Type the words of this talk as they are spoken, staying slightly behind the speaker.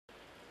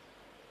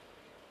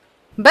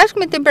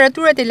Bashkë me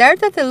temperaturat e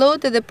larta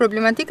thellohet edhe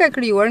problematika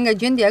krijuar nga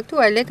gjendja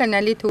aktuale e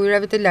kanalit të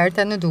ujërave të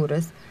larta në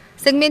Durrës.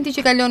 Segmenti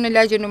që kalon në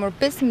lagjen nr.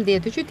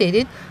 15 të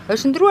qytetit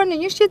është ndruar në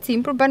një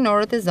shqetësim për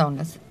banorët e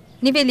zonës.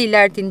 Niveli i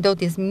lartë i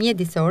ndotjes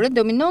mjedisore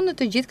dominon në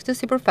të gjithë këtë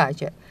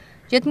sipërfaqe.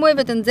 Gjatë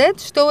muajve të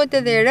nxehtë shtohet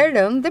edhe era e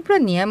rëndë dhe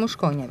prania e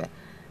mushkonjeve.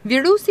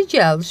 Virusi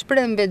gjallë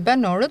shpreh vet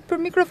banorët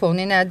për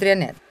mikrofonin e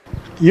Adrianet.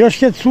 Jo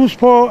shqetësues,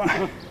 po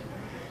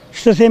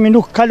ç'të themi,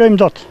 nuk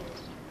kalojmë dot.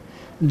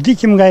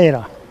 Dikim nga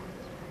era.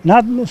 Në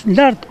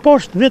lartë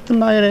poshtë vetëm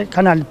në ere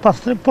kanalit,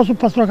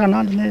 pasur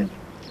kanalin e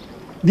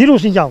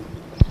virusi gjallë.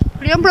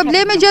 Krijon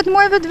probleme gjatë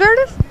muajve të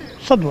verës?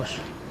 Sa duash.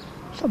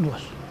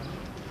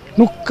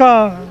 Nuk ka,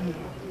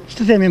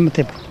 ç'të themi më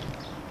tepër.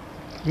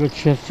 Jo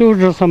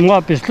qësuar ose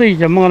më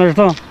pislikë, më në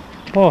shto,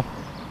 po,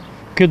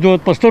 këtë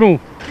duhet pasturu.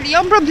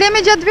 Krijon probleme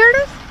gjatë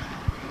verës?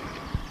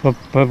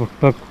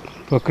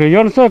 Po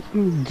krijon se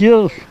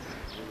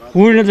gjithë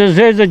ujën e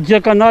zezë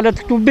gjithë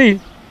kanalet këtu bi.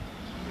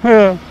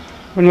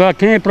 Nga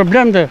kemi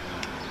problem dhe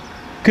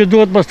këtë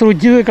duhet pastru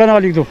gjithë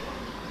kanali këtu.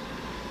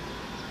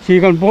 Që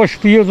i kanë po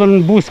shpijët dhe në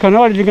busë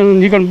kanalit,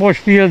 i kanë po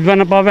shpijët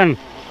vene pa vene.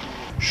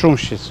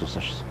 Shumë shqetësues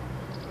është.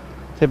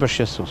 Tepër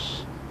shqetësues.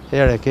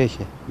 Herë e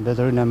keqe,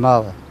 mbetërinë e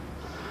madhe.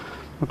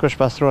 Nuk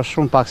është pastruar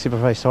shumë pak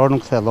sipërfaqësor,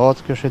 nuk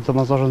thellohet, kjo është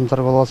domosdoshmë në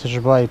tërvëllot si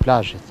ç'bëj i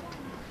plazhit.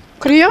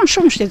 Krijon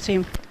shumë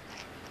shqetësim.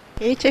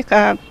 Keqe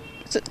ka,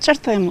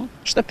 çfarë them,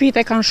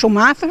 shtëpitë kanë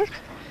shumë afër,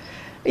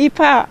 i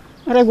pa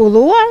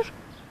rregulluar.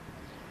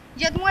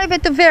 Gjatë muajve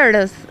të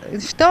verës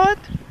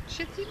shtohet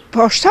shqetësim?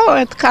 Po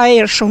shtohet, ka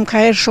erë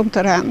shumë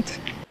të rëndë.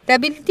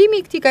 Rehabilitimi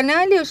i këtij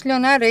kanali është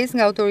lënë arrest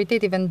nga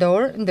autoriteti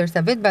vendor,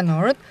 ndërsa vetë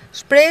banorët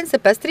shprehen se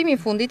pastrimi i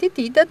fundit i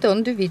tij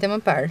daton 2 vite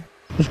më parë.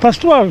 Është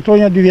pastruar këto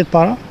 2 vjet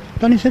para,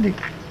 tani se di.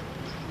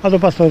 Ato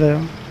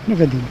pastrojnë, nuk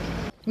e di.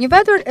 Një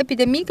vatur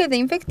epidemike dhe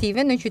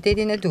infektive në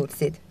qytetin e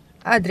Durrësit.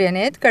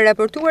 Adrianet ka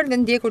raportuar dhe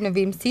ndjekur në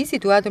vimësi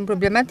situatën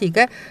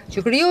problematike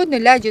që krijohet në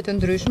lagje të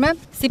ndryshme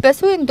si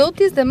pasojë e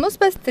ndotjes dhe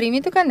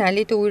mospastrimit të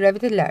kanalit të ujërave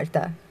të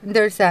larta,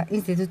 ndërsa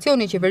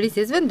institucioni i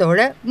qeverisjes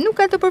vendore nuk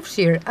ka të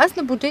përfshirë as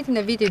në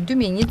buxhetin e vitit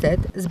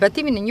 2020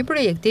 zbatimin e një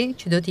projekti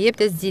që do t'i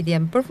jepte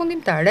zgjidhjen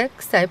përfundimtare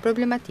kësaj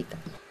problematike.